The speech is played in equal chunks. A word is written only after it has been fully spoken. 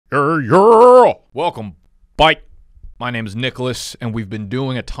Welcome, bike. My name is Nicholas, and we've been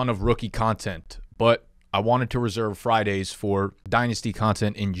doing a ton of rookie content, but I wanted to reserve Fridays for Dynasty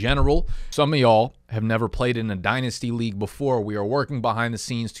content in general. Some of y'all have never played in a Dynasty league before. We are working behind the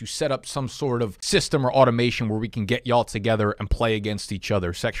scenes to set up some sort of system or automation where we can get y'all together and play against each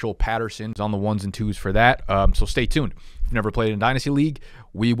other. Sexual Patterson is on the ones and twos for that, so stay tuned. If you've never played in a Dynasty league,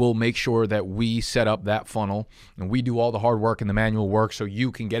 we will make sure that we set up that funnel and we do all the hard work and the manual work so you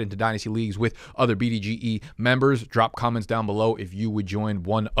can get into Dynasty leagues with other BDGE members. Drop comments down below if you would join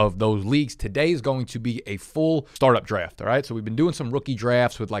one of those leagues. Today is going to be a full startup draft, all right? So we've been doing some rookie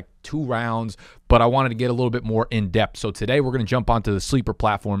drafts with like 2 rounds, but I wanted to get a little bit more in depth. So today we're going to jump onto the Sleeper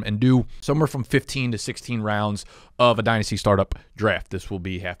platform and do somewhere from 15 to 16 rounds of a Dynasty startup draft. This will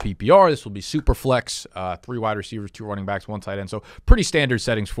be half PPR. This will be super flex, 3 wide receivers, 2 running backs, 1 tight end. So pretty standard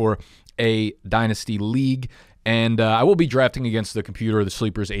settings for a Dynasty league. And I will be drafting against the computer, the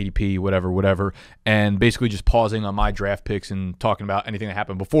sleepers, ADP, whatever, and basically just pausing on my draft picks and talking about anything that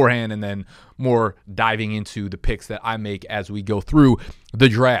happened beforehand, and then more diving into the picks that I make as we go through the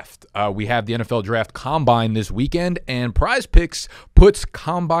draft. We have the NFL Draft Combine this weekend, and PrizePicks puts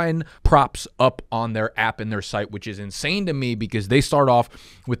Combine props up on their app and their site, which is insane to me because they start off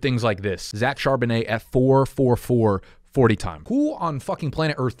with things like this. Zach Charbonnet at 4.44 40 time. Who on fucking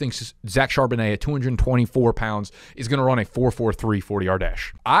planet Earth thinks Zach Charbonnet at 224 pounds is going to run a 4.43 40-yard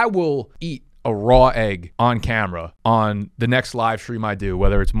dash? I will eat a raw egg on camera on the next live stream I do,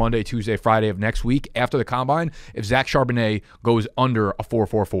 whether it's Monday, Tuesday, Friday of next week after the Combine, if Zach Charbonnet goes under a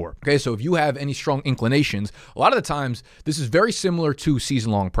 4.44. Okay, so if you have any strong inclinations, a lot of the times this is very similar to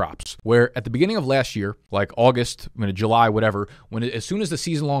season-long props, where at the beginning of last year, like August, July, whatever, as soon as the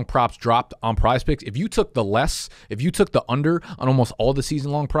season-long props dropped on PrizePicks, if you took the under on almost all the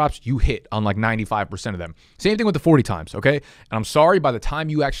season-long props, you hit on like 95% of them. Same thing with the 40 times, okay? And I'm sorry, by the time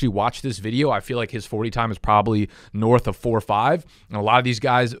you actually watch this video, I feel like his 40 time is probably north of 4.5. And a lot of these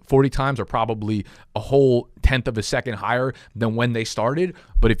guys, 40 times are probably a whole 1/10 of a second higher than when they started.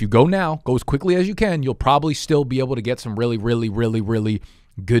 But if you go now, go as quickly as you can, you'll probably still be able to get some really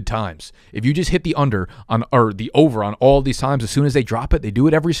good times. If you just hit the under on or the over on all these times, as soon as they drop it, they do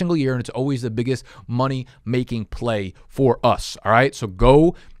it every single year, and it's always the biggest money-making play for us. All right, so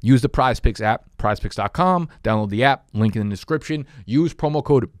go use the PrizePicks app, prizepicks.com, download the app, link in the description. Use promo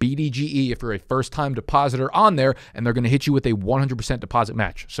code BDGE if you're a first-time depositor on there, and they're going to hit you with a 100% deposit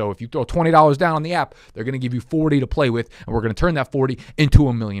match. So if you throw $20 down on the app, they're going to give you 40 to play with, and we're going to turn that 40 into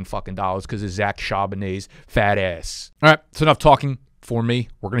 $1 million fucking dollars because of Zach Charbonnet's fat ass. All right, so enough talking for me.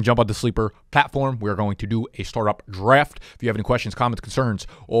 We're going to jump on the Sleeper platform. We're going to do a startup draft. If you have any questions, comments, concerns,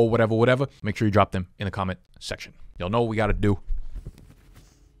 or whatever, make sure you drop them in the comment section. Y'all know what we got to do.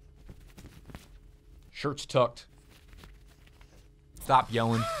 Shirts tucked. Stop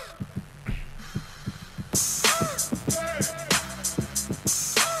yelling.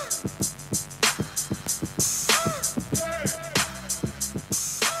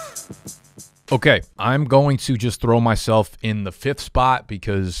 Okay, I'm going to just throw myself in the 5th spot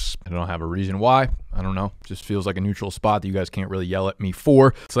because I don't have a reason why. I don't know. Just feels like a neutral spot that you guys can't really yell at me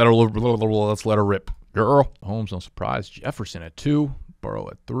for. Let's let her rip. Girl. Holmes, no surprise. Jefferson at 2. Burrow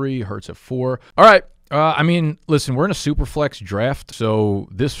at 3. Hurts at 4. All right. Listen, we're in a super flex draft, so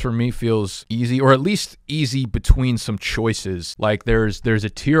this for me feels easy, or at least easy between some choices. Like there's a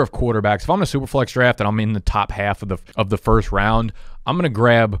tier of quarterbacks. If I'm in a super flex draft and I'm in the top half of the first round, I'm gonna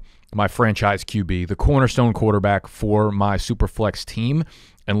grab my franchise QB, the cornerstone quarterback for my super flex team,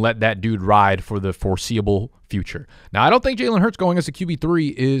 and let that dude ride for the foreseeable future. Now, I don't think Jalen Hurts going as a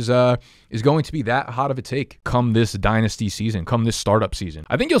QB3 is going to be that hot of a take come this Dynasty season, come this startup season.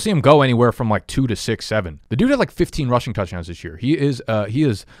 I think you'll see him go anywhere from like 2 to 6, 7. The dude had like 15 rushing touchdowns this year. He is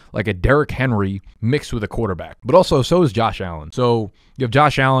like a Derrick Henry mixed with a quarterback. But also, so is Josh Allen. So you have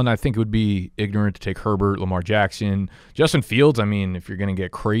Josh Allen. I think it would be ignorant to take Herbert, Lamar Jackson, Justin Fields. I mean, if you're going to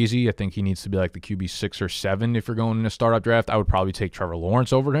get crazy, I think he needs to be like the QB 6 or 7 if you're going in a startup draft. I would probably take Trevor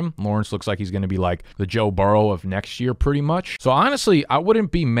Lawrence over him. Lawrence looks like he's going to be like the Joe Burrow of next year pretty much. So honestly, I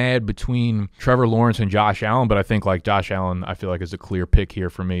wouldn't be mad between Trevor Lawrence and Josh Allen, but I think like Josh Allen, I feel like is a clear pick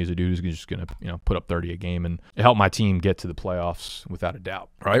here for me. As a dude who's just going to, put up 30 a game and help my team get to the playoffs without a doubt.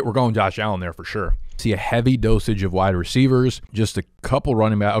 All right, we're going Josh Allen there for sure. See a heavy dosage of wide receivers, just a couple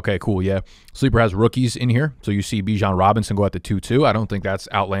running back. Okay, cool, yeah. Sleeper has rookies in here, so you see Bijan Robinson go at the 2-2. I don't think that's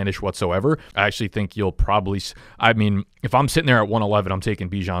outlandish whatsoever. I actually think you'll probably, if I'm sitting there at 111, I'm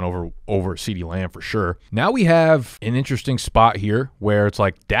taking Bijan over CeeDee Lamb for sure. Now we have an interesting spot here where it's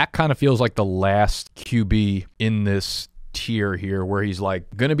like Dak kind of feels like the last QB in this tier here where he's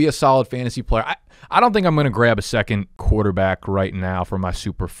like going to be a solid fantasy player. I don't think I'm going to grab a second quarterback right now for my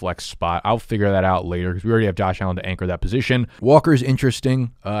super flex spot. I'll figure that out later because we already have Josh Allen to anchor that position. Walker's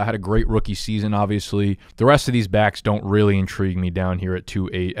interesting. Had a great rookie season, obviously. The rest of these backs don't really intrigue me down here at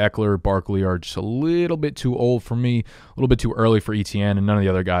 2-8. Eckler, Barkley are just a little bit too old for me, a little bit too early for ETN, and none of the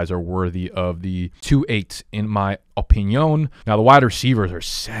other guys are worthy of the 2-8 in my opinion. Now, the wide receivers are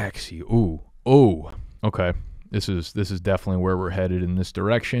sexy. Ooh. Okay. This is definitely where we're headed in this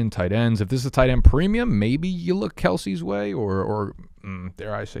direction. Tight ends. If this is a tight end premium, maybe you look Kelsey's way or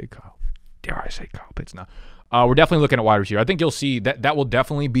dare I say Kyle Pitts now. We're definitely looking at wide receiver. I think you'll see that will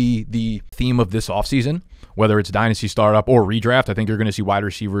definitely be the theme of this offseason, whether it's dynasty startup or redraft. I think you're going to see wide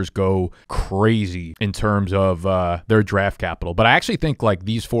receivers go crazy in terms of their draft capital. But I actually think like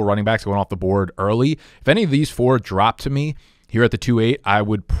these 4 running backs going off the board early, if any of these 4 drop to me here at the 2-8, I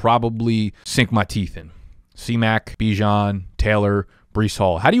would probably sink my teeth in. C-Mac, Bijan, Taylor, Breece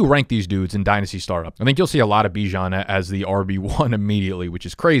Hall. How do you rank these dudes in Dynasty Startup? I think you'll see a lot of Bijan as the RB1 immediately, which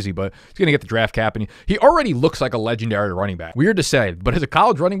is crazy, but he's going to get the draft cap, and he already looks like a legendary running back. Weird to say, but as a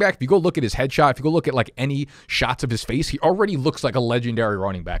college running back, if you go look at his headshot, if you go look at like any shots of his face, he already looks like a legendary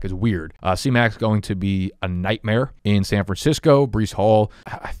running back. It's weird. C-Mac's going to be a nightmare in San Francisco. Breece Hall,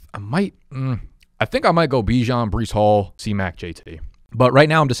 I think I might go Bijan, Breece Hall, C-Mac, JT. But right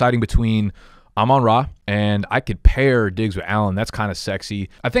now I'm deciding between Amon-Ra, and I could pair Diggs with Allen. That's kind of sexy.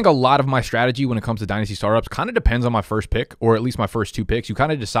 I think a lot of my strategy when it comes to dynasty startups kind of depends on my first pick, or at least my first 2 picks. You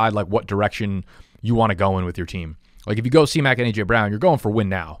kind of decide like what direction you want to go in with your team. Like if you go C-Mac and A.J. Brown, you're going for win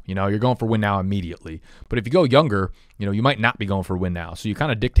now. You're going for win now immediately. But if you go younger, you might not be going for win now. So you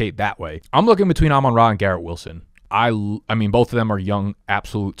kind of dictate that way. I'm looking between Amon-Ra and Garrett Wilson. I mean, both of them are young,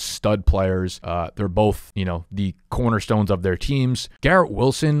 absolute stud players. They're both, the cornerstones of their teams. Garrett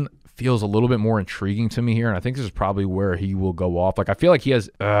Wilson feels a little bit more intriguing to me here, and I think this is probably where he will go off. Like, I feel like he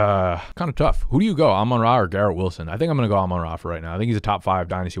has kind of tough. Who do you go, Amon-Ra or Garrett Wilson? I think I'm going to go Amon-Ra for right now. I think he's a top 5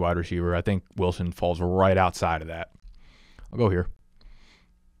 dynasty wide receiver. I think Wilson falls right outside of that. I'll go here.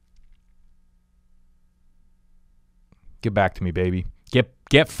 Get back to me, baby.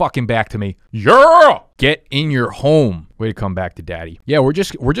 Get fucking back to me. Yeah! Get in your home. Way to come back to daddy. Yeah, we're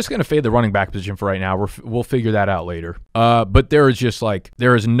just gonna fade the running back position for right now. We'll figure that out later. But there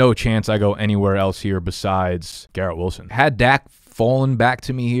is no chance I go anywhere else here besides Garrett Wilson. Had Dak fallen back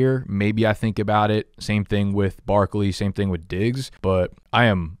to me here, maybe I think about it. Same thing with Barkley, same thing with Diggs. But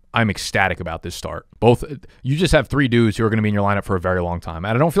I'm ecstatic about this start. You just have 3 dudes who are going to be in your lineup for a very long time.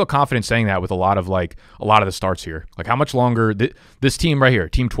 And I don't feel confident saying that with a lot of the starts here. Like how much longer this team right here,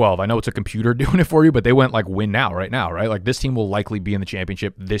 Team 12, I know it's a computer doing it for you, but they went like win now, right now, right? Like this team will likely be in the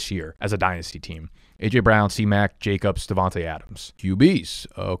championship this year as a dynasty team. A.J. Brown, C-Mac, Jacobs, Devontae Adams. QBs.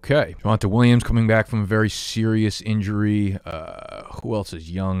 Okay. Javonte Williams coming back from a very serious injury. Who else is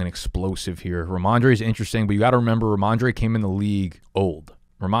young and explosive here? Ramondre is interesting, but you got to remember Ramondre came in the league old.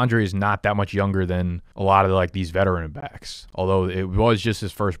 Ramondre is not that much younger than a lot of these veteran backs, although it was just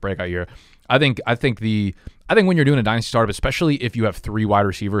his first breakout year. I think when you're doing a dynasty startup, especially if you have 3 wide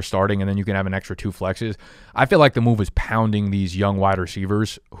receivers starting and then you can have an extra 2 flexes, I feel like the move is pounding these young wide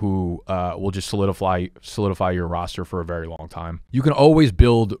receivers who will just solidify your roster for a very long time. You can always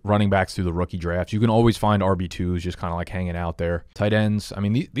build running backs through the rookie drafts. You can always find RB2s just kind of like hanging out there. Tight ends, I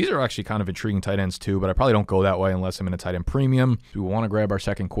mean, these are actually kind of intriguing tight ends too, but I probably don't go that way unless I'm in a tight end premium. Do we want to grab our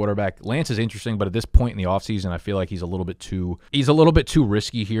second quarterback? Lance is interesting, but at this point in the offseason, I feel like he's a little bit too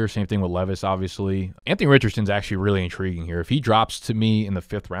risky here. Same thing with Levis, obviously. Anthony Richardson's actually really intriguing here. If he drops to me in the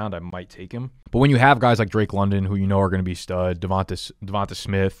 5th round, I might take him. But when you have guys like Drake London, who are going to be stud, Devonta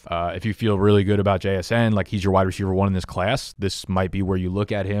Smith, if you feel really good about JSN, like he's your wide receiver 1 in this class, this might be where you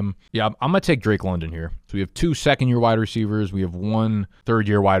look at him. Yeah, I'm going to take Drake London here. So we have 2 second-year wide receivers. We have 1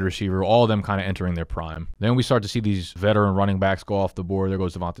 third-year wide receiver, all of them kind of entering their prime. Then we start to see these veteran running backs go off the board. There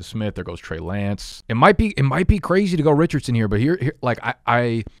goes Devonta Smith. There goes Trey Lance. It might be crazy to go Richardson here, but here like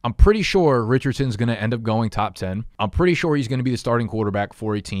I'm pretty sure Richardson's going to end up going top 10. I'm pretty sure he's going to be the starting quarterback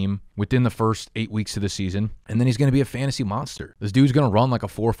for a team within the first 8 weeks of the season, and then he's going to be a fantasy monster. This dude's going to run like a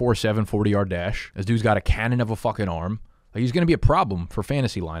 4.47 40-yard dash. This dude's got a cannon of a fucking arm. Like he's going to be a problem for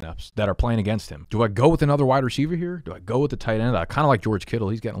fantasy lineups that are playing against him. Do I go with another wide receiver here? Do I go with the tight end? I kind of like George Kittle.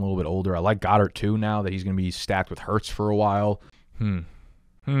 He's getting a little bit older. I like Goddard too now that he's going to be stacked with Hurts for a while.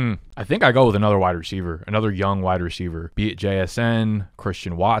 I think I go with another wide receiver, another young wide receiver, be it JSN,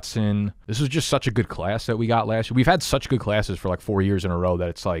 Christian Watson. This was just such a good class that we got last year. We've had such good classes for like 4 years in a row that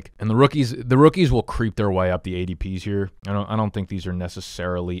it's like, and the rookies will creep their way up the ADPs here. I don't think these are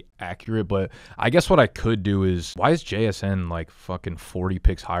necessarily accurate, but I guess what I could do is, why is JSN like fucking 40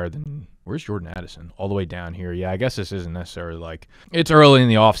 picks higher than Where's Jordan Addison? All the way down here. Yeah, I guess this isn't necessarily like, it's early in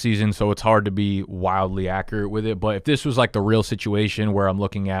the offseason, so it's hard to be wildly accurate with it. But if this was like the real situation where I'm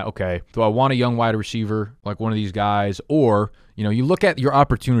looking at, okay, do I want a young wide receiver like one of these guys? Or, you know, you look at your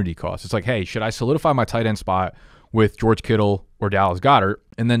opportunity cost. It's like, hey, should I solidify my tight end spot with George Kittle or Dallas Goedert?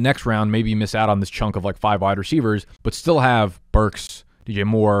 And then next round, maybe you miss out on this chunk of like 5 wide receivers, but still have Burks, DJ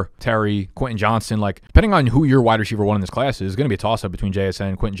Moore, Terry, Quentin Johnson. Like, depending on who your wide receiver one in this class is going to be a toss-up between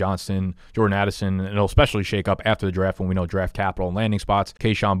JSN, Quentin Johnson, Jordan Addison, and it'll especially shake up after the draft when we know draft capital and landing spots.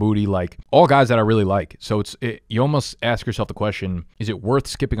 Kayshon Boutte, like, all guys that I really like. So you almost ask yourself the question, is it worth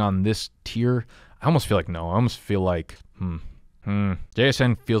skipping on this tier? I almost feel like no. I almost feel like,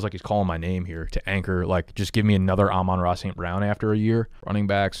 JSN feels like he's calling my name here to anchor. Like, just give me another Amon-Ra St. Brown after a year. Running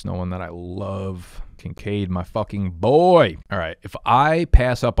backs, no one that I love. Kincaid, my fucking boy. All right, if I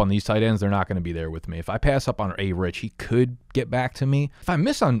pass up on these tight ends, they're not going to be there with me. If I pass up on A. Rich, he could get back to me. If I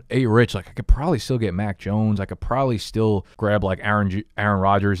miss on A. Rich, like, I could probably still get Mac Jones. I could probably still grab like Aaron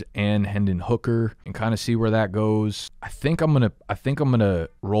Rodgers and Hendon Hooker and kind of see where that goes. I think I'm gonna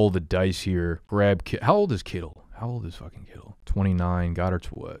roll the dice here. Grab how old is Kittle? How old is fucking Kittle? 29. Goddard's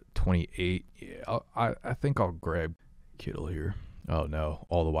what? 28. Yeah, I think I'll grab Kittle here. Oh, no.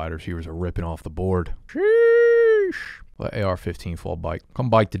 All the wide receivers are ripping off the board. Sheesh. Let AR-15 fall bike. Come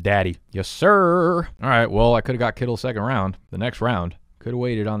bike to daddy. Yes, sir. All right, well, I could have got Kittle second round. The next round. Could have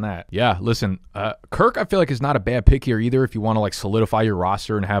waited on that. Yeah, listen, Kirk, I feel like is not a bad pick here either if you want to like solidify your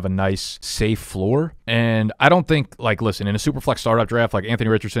roster and have a nice, safe floor. And I don't think, like, listen, in a Superflex startup draft, like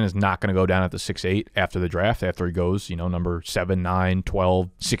Anthony Richardson is not going to go down at the 6'8" after the draft, after he goes, you know, number 7, 9, 12,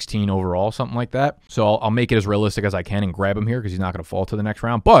 16 overall, something like that. So I'll make it as realistic as I can and grab him here because he's not going to fall to the next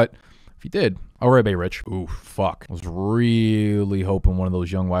round. But if he did, I'll grab A. Rich. Ooh, fuck. I was really hoping one of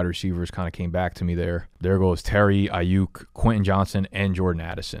those young wide receivers kind of came back to me there. There goes Terry, Ayuk, Quentin Johnson, and Jordan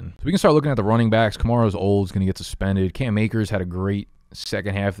Addison. So we can start looking at the running backs. Kamara's old, is going to get suspended. Cam Akers had a great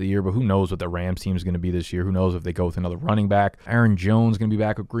second half of the year, but who knows what the Rams team is going to be this year. Who knows if they go with another running back. Aaron Jones going to be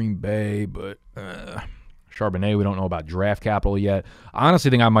back with Green Bay, but Charbonnet, we don't know about draft capital yet. I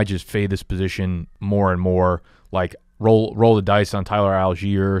honestly think I might just fade this position more and more. Like, roll the dice on Tyler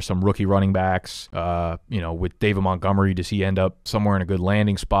Algier, some rookie running backs. You know, with David Montgomery, does he end up somewhere in a good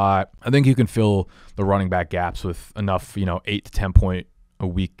landing spot? I think you can fill the running back gaps with enough, you know, 8 to 10 point a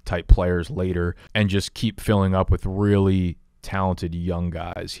week type players later and just keep filling up with really talented young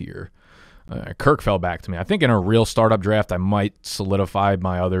guys here. Kirk fell back to me. I think in a real startup draft, I might solidify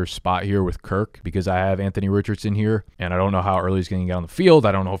my other spot here with Kirk because I have Anthony Richardson here, and I don't know how early he's going to get on the field.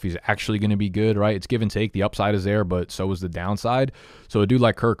 I don't know if he's actually going to be good, right? It's give and take. The upside is there, but so is the downside. So a dude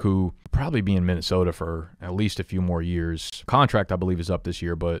like Kirk, who will probably be in Minnesota for at least a few more years. Contract, I believe, is up this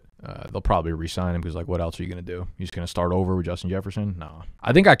year, but they'll probably re-sign him because, like, what else are you going to do? You're just going to start over with Justin Jefferson? No.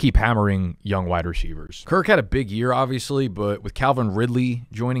 I think I keep hammering young wide receivers. Kirk had a big year, obviously, but with Calvin Ridley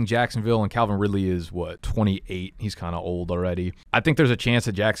joining Jacksonville, and Calvin Ridley is, what, 28? He's kind of old already. I think there's a chance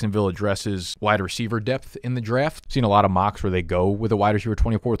that Jacksonville addresses wide receiver depth in the draft. I've seen a lot of mocks where they go with a wide receiver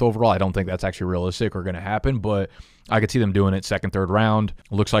 24th overall. I don't think that's actually realistic or going to happen, but I could see them doing it second, third round.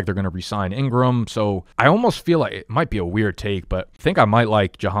 It looks like they're going to re-sign Ingram. So I almost feel like it might be a weird take, but I think I might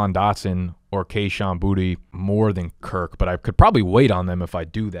like Jahan Dotson or Kayshon Boutte more than Kirk, but I could probably wait on them if I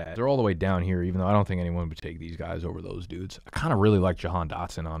do that. They're all the way down here, even though I don't think anyone would take these guys over those dudes. I kind of really like Jahan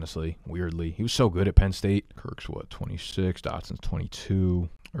Dotson, honestly, weirdly. He was so good at Penn State. Kirk's, what, 26? Dotson's 22.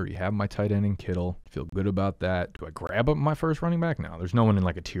 I already have my tight end in Kittle. Feel good about that. Do I grab up my first running back? No, there's no one in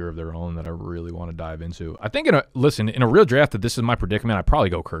like a tier of their own that I really want to dive into. I think in a real draft, that this is my predicament, I'd probably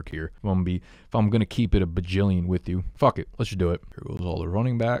go Kirk here. If I'm gonna keep it a bajillion with you. Fuck it. Let's just do it. Here goes all the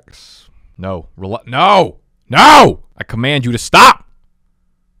running backs. No. No! I command you to stop.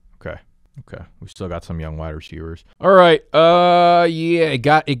 Okay. We still got some young wide receivers. All right. Yeah,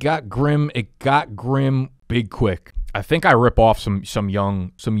 it got grim. It got grim big quick. I think I rip off some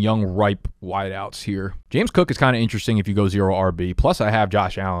young ripe wideouts here. James Cook is kind of interesting if you go 0 RB. Plus, I have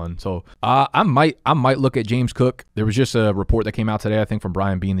Josh Allen, so I might look at James Cook. There was just a report that came out today, I think, from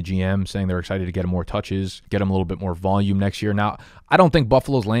Brian Bean, the GM, saying they're excited to get him more touches, get him a little bit more volume next year. Now, I don't think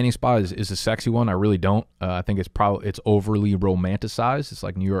Buffalo's landing spot is a sexy one. I really don't. I think it's overly romanticized. It's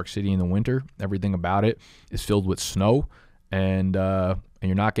like New York City in the winter. Everything about it is filled with snow, and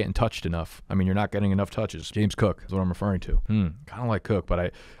you're not getting touched enough. I mean, you're not getting enough touches. James Cook is what I'm referring to. Kind of like Cook,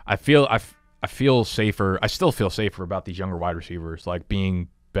 but I feel safer. I still feel safer about these younger wide receivers, like being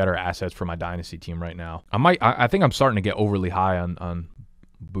better assets for my Dynasty team right now. I think I'm starting to get overly high on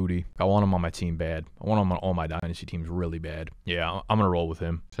booty. I want him on my team bad. I want him on all my Dynasty teams really bad. Yeah, I'm going to roll with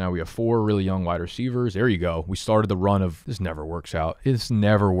him. So now we have 4 really young wide receivers. There you go. We started the run of, this never works out. This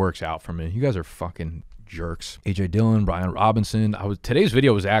never works out for me. You guys are fucking jerks. A.J. Dillon, Brian Robinson. Today's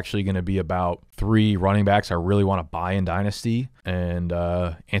video was actually going to be about 3 running backs I really want to buy in Dynasty, and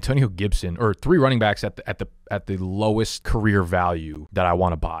Antonio Gibson, or 3 running backs at the lowest career value that I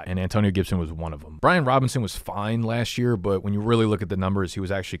want to buy, and Antonio Gibson was one of them. Brian Robinson was fine last year, but when you really look at the numbers, he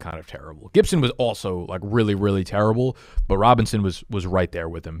was actually kind of terrible. Gibson was also like really, really terrible, but Robinson was right there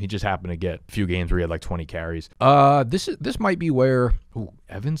with him. He just happened to get a few games where he had like 20 carries. This might be where, ooh,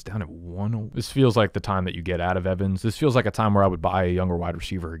 Evans down at 1. This feels like the time that you get out of Evans. This feels like a time where I would buy a younger wide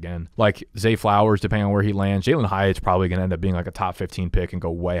receiver again, like Zay Flowers, depending on where he lands. Jalen Hyatt's probably going to end up being like a top 15 pick and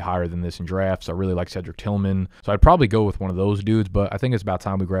go way higher than this in drafts. I really like Cedric Tillman, so I'd probably go with one of those dudes, but I think it's about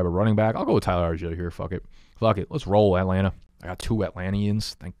time we grab a running back. I'll go with Tyler Argio here. Fuck it. Let's roll, Atlanta. I got 2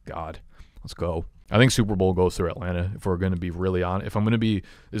 Atlanteans. Thank God. Let's go. I think Super Bowl goes through Atlanta, if we're going to be really on. If I'm going to be,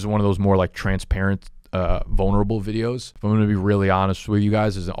 this is one of those more like transparent, vulnerable videos. If I'm going to be really honest with you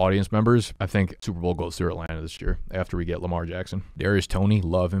guys as audience members, I think Super Bowl goes through Atlanta this year after we get Lamar Jackson. Darius Toney,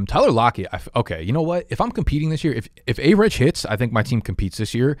 love him. Tyler Lockett, okay, you know what? If I'm competing this year, if A-Rich hits, I think my team competes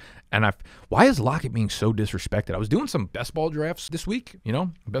this year. And why is Lockett being so disrespected? I was doing some best ball drafts this week,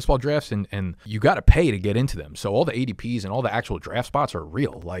 best ball drafts, and you got to pay to get into them. So all the ADPs and all the actual draft spots are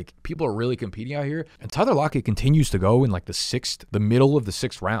real. Like, people are really competing out here. And Tyler Lockett continues to go in like the middle of the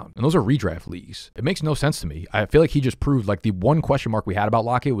 6th round. And those are redraft leagues. It makes no sense to me. I feel like he just proved, like, the one question mark we had about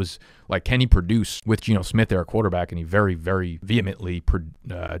Lockett was, like, can he produce with Geno Smith there at quarterback? And he very, very vehemently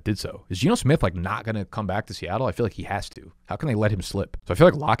did so. Is Geno Smith, like, not going to come back to Seattle? I feel like he has to. How can they let him slip? So I feel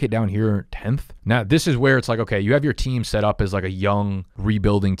like Lockett down here 10th. Now, this is where it's like, okay, you have your team set up as like a young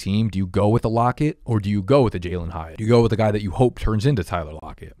rebuilding team. Do you go with a Lockett, or do you go with a Jalen Hyatt? Do you go with the guy that you hope turns into Tyler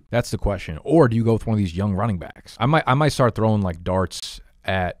Lockett? That's the question. Or do you go with one of these young running backs? I might start throwing like darts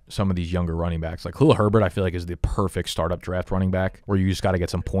at some of these younger running backs. Like Khalil Herbert, I feel like is the perfect startup draft running back where you just got to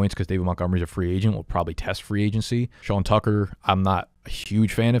get some points because David Montgomery's a free agent. We'll probably test free agency. Sean Tucker, I'm not a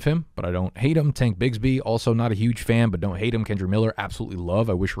huge fan of him, but I don't hate him. Tank Bigsby, also not a huge fan, but don't hate him. Kendra Miller, absolutely love.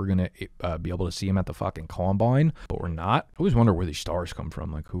 I wish we were going to be able to see him at the fucking combine, but we're not. I always wonder where these stars come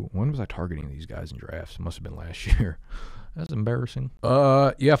from. Like, when was I targeting these guys in drafts? It must have been last year. That's embarrassing.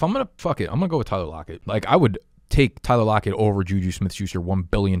 Yeah, if I'm going to, fuck it, I'm going to go with Tyler Lockett. Like, I would take Tyler Lockett over Juju Smith-Schuster 1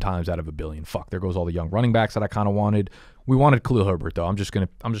 billion times out of a billion. Fuck, there goes all the young running backs that I kind of wanted. We wanted Khalil Herbert, though. I'm just gonna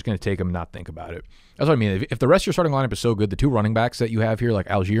take him and not think about it. That's what I mean. If the rest of your starting lineup is so good, the 2 running backs that you have here, like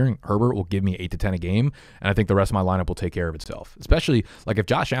Algier and Herbert, will give me 8 to 10 a game, and I think the rest of my lineup will take care of itself. Especially like if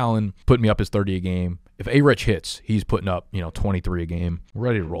Josh Allen put me up his 30 a game, if A-Rich hits, he's putting up 23 a game. We're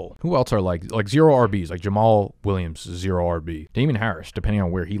ready to roll. Who else are like 0 RBs? Like Jamal Williams, 0 RB. Damian Harris, depending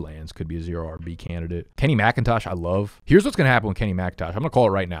on where he lands, could be a 0 RB candidate. Kenny McIntosh, I love. Here's what's gonna happen with Kenny McIntosh. I'm gonna call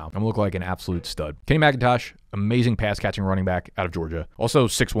it right now. I'm gonna look like an absolute stud. Kenny McIntosh, amazing pass catching running back out of Georgia. Also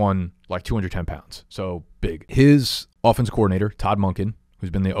 6'1", like 210 pounds. So big. His offensive coordinator, Todd Monken, who's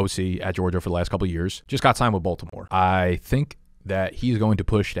been the OC at Georgia for the last couple of years, just got signed with Baltimore. I think that he's going to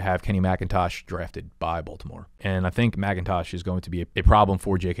push to have Kenny McIntosh drafted by Baltimore. And I think McIntosh is going to be a problem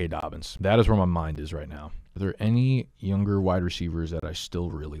for J.K. Dobbins. That is where my mind is right now. Are there any younger wide receivers that I still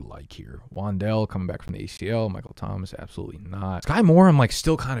really like here? Wandell coming back from the ACL. Michael Thomas, absolutely not. Sky Moore, I'm like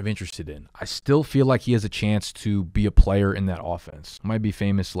still kind of interested in. I still feel like he has a chance to be a player in that offense. Might be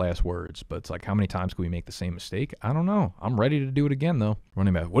famous last words, but it's like, how many times can we make the same mistake? I don't know. I'm ready to do it again, though.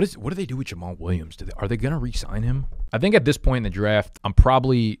 Running back. What do they do with Jamal Williams? Are they going to re-sign him? I think at this point in the draft, I'm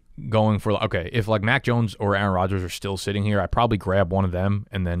probably going for, okay, if like Mac Jones or Aaron Rodgers are still sitting here, I'd probably grab one of them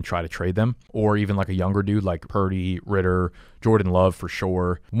and then try to trade them. Or even like a younger dude like Purdy, Ritter, Jordan Love for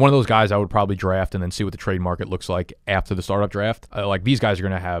sure. One of those guys I would probably draft and then see what the trade market looks like after the startup draft. Like these guys are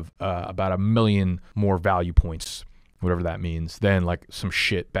going to have about 1 million more value points, whatever that means, than like some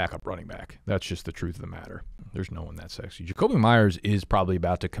shit backup running back. That's just the truth of the matter. There's no one that sexy. Jacoby Myers is probably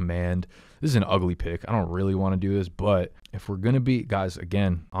about to command. This is an ugly pick. I don't really want to do this, but if we're going to be, guys,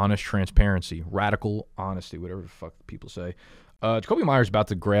 again, honest transparency, radical honesty, whatever the fuck people say. Jacoby Myers is about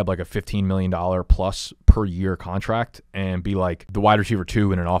to grab like a $15 million plus per year contract and be like the wide receiver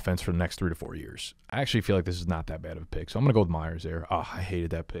 2 in an offense for the next 3 to 4 years. I actually feel like this is not that bad of a pick, so I'm going to go with Myers there. Oh, I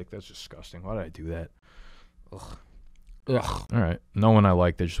hated that pick. That's disgusting. Why did I do that? Ugh. All right. No one I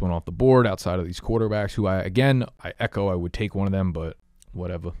like. They just went off the board outside of these quarterbacks who I echo. I would take one of them, but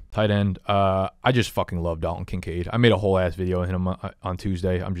whatever. Tight end. I just fucking love Dalton Kincaid. I made a whole ass video of him on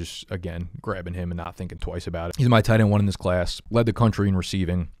Tuesday. I'm just, again, grabbing him and not thinking twice about it. He's my tight end 1 in this class. Led the country in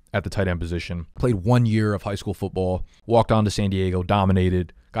receiving at the tight end position. Played 1 year of high school football, walked on to San Diego,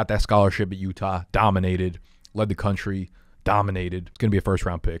 dominated, got that scholarship at Utah, dominated, led the country, dominated. It's going to be a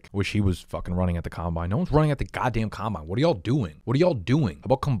first-round pick. Wish he was fucking running at the combine. No one's running at the goddamn combine. What are y'all doing? What are y'all doing? How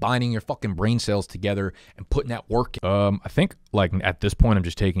about combining your fucking brain cells together and putting that work in? I think, like, at this point, I'm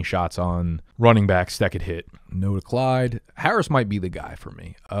just taking shots on running backs that could hit. No to Clyde. Harris might be the guy for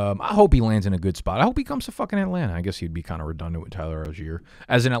me. I hope he lands in a good spot. I hope he comes to fucking Atlanta. I guess he'd be kind of redundant with Tyler Algier.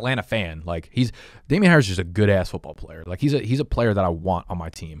 As an Atlanta fan, like, Damian Harris is a good-ass football player. Like, he's a player that I want on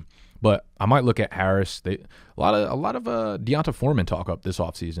my team. But I might look at Harris. A lot of Deonta Foreman talk up this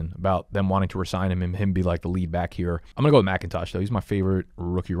offseason about them wanting to resign him and him be like the lead back here. I'm going to go with McIntosh, though. He's my favorite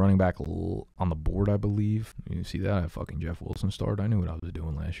rookie running back on the board, I believe. You see that? I have fucking Jeff Wilson started. I knew what I was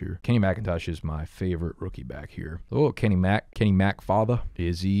doing last year. Kenny McIntosh is my favorite rookie back here. Oh, Kenny Mac father.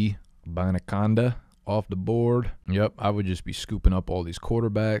 Izzy Banaconda off the board. Yep, I would just be scooping up all these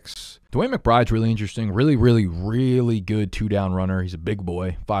quarterbacks. Dwayne McBride's really interesting. Really, really, really good two-down runner. He's a big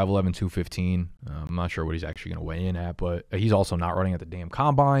boy, 5'11", 215. I'm not sure what he's actually going to weigh in at, but he's also not running at the damn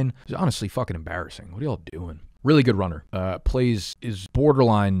combine. It's honestly fucking embarrassing. What are y'all doing? Really good runner. Is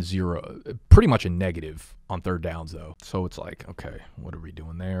borderline zero, pretty much a negative on third downs, though. So it's like, okay, what are we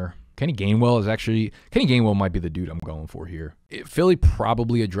doing there? Kenny Gainwell might be the dude I'm going for here. Philly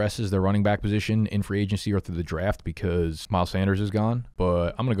probably addresses their running back position in free agency or through the draft because Miles Sanders is gone.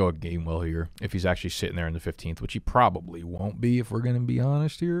 But I'm going to go with Gainwell here if he's actually sitting there in the 15th, which he probably won't be if we're going to be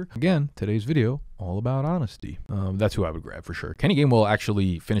honest here. Again, today's video, all about honesty. That's who I would grab for sure. Kenny Gainwell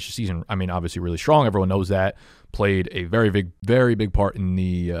actually finished the season, I mean, obviously really strong. Everyone knows that. Played a very big part in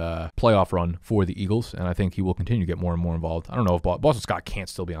the playoff run for the Eagles, and I think he will continue to get more and more involved. I don't know if Boston Scott can't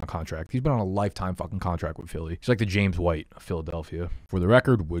still be on contract. He's been on a lifetime fucking contract with Philly. He's like the James White of Philadelphia. For the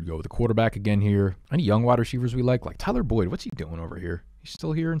record, would go with the quarterback again here. Any young wide receivers we like Tyler Boyd. What's he doing over here? He's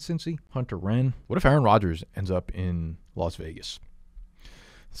still here in Cincy. Hunter Wren. What if Aaron Rodgers ends up in Las Vegas?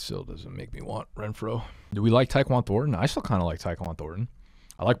 Still doesn't make me want Renfro. Do we like Tyquan Thornton? I still kind of like Tyquan Thornton.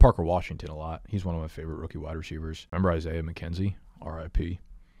 I like Parker Washington a lot. He's one of my favorite rookie wide receivers. Remember Isaiah McKenzie? R.I.P.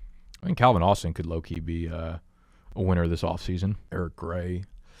 I think Calvin Austin could low-key be a winner this offseason. Eric Gray.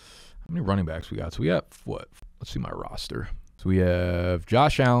 How many running backs we got? So we have, what? Let's see my roster. So we have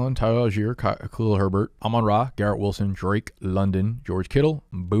Josh Allen, Tyler Algier, Khalil Herbert, Amon-Ra, Garrett Wilson, Drake London, George Kittle,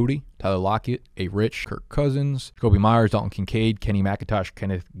 Booty, Tyler Lockett, A. Rich, Kirk Cousins, Kobe Myers, Dalton Kincaid, Kenny McIntosh,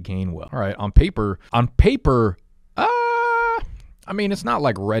 Kenneth Gainwell. All right, on paper, I mean, it's not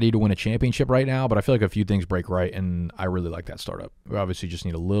like ready to win a championship right now, but I feel like a few things break right, and I really like that startup. We obviously just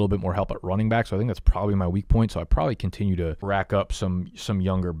need a little bit more help at running back, so I think that's probably my weak point, so I probably continue to rack up some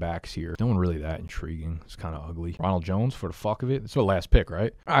younger backs here. No one really that intriguing. It's kind of ugly. Ronald Jones for the fuck of it. It's our last pick,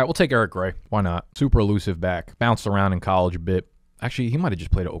 right? All right, we'll take Eric Gray. Why not? Super elusive back. Bounced around in college a bit. Actually, he might have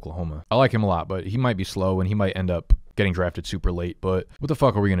just played at Oklahoma. I like him a lot, but he might be slow, and he might end up getting drafted super late. But what the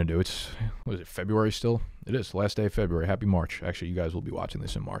fuck are we going to do? It's, what is it, February still? It is. Last day of February. Happy March. Actually, you guys will be watching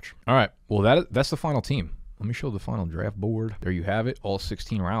this in March. All right. Well, that's the final team. Let me show the final draft board. There you have it. All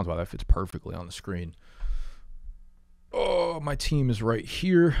 16 rounds. Wow, that fits perfectly on the screen. Oh, my team is right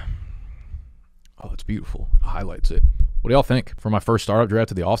here. Oh, it's beautiful. It highlights it. What do y'all think? For my first startup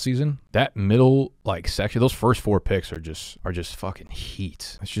draft of the offseason, that middle section, those first 4 picks are just fucking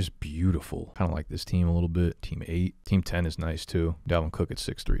heat. It's just beautiful. Kind of like this team a little bit. Team 8. Team 10 is nice too. Dalvin Cook at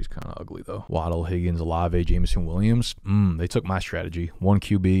 6'3" is kind of ugly though. Waddle, Higgins, Olave, Jameson Williams. They took my strategy. 1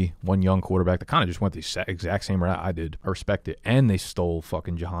 QB, 1 young quarterback. They kind of just went the exact same route I did. I respect it. And they stole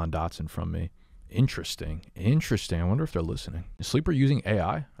fucking Jahan Dotson from me. Interesting. I wonder if they're listening. Is Sleeper using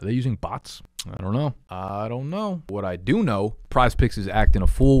AI? Are they using bots? I don't know. What I do know, PrizePicks is acting a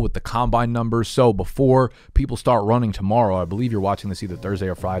fool with the combine numbers. So before people start running tomorrow, I believe you're watching this either Thursday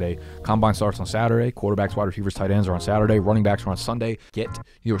or Friday. Combine starts on Saturday. Quarterbacks, wide receivers, tight ends are on Saturday. Running backs are on Sunday. Get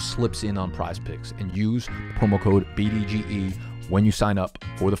your slips in on PrizePicks and use promo code BDGE when you sign up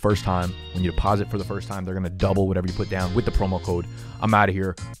for the first time. When you deposit for the first time, they're going to double whatever you put down with the promo code. I'm out of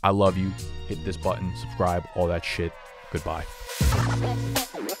here. I love you. Hit this button, subscribe, all that shit. Goodbye.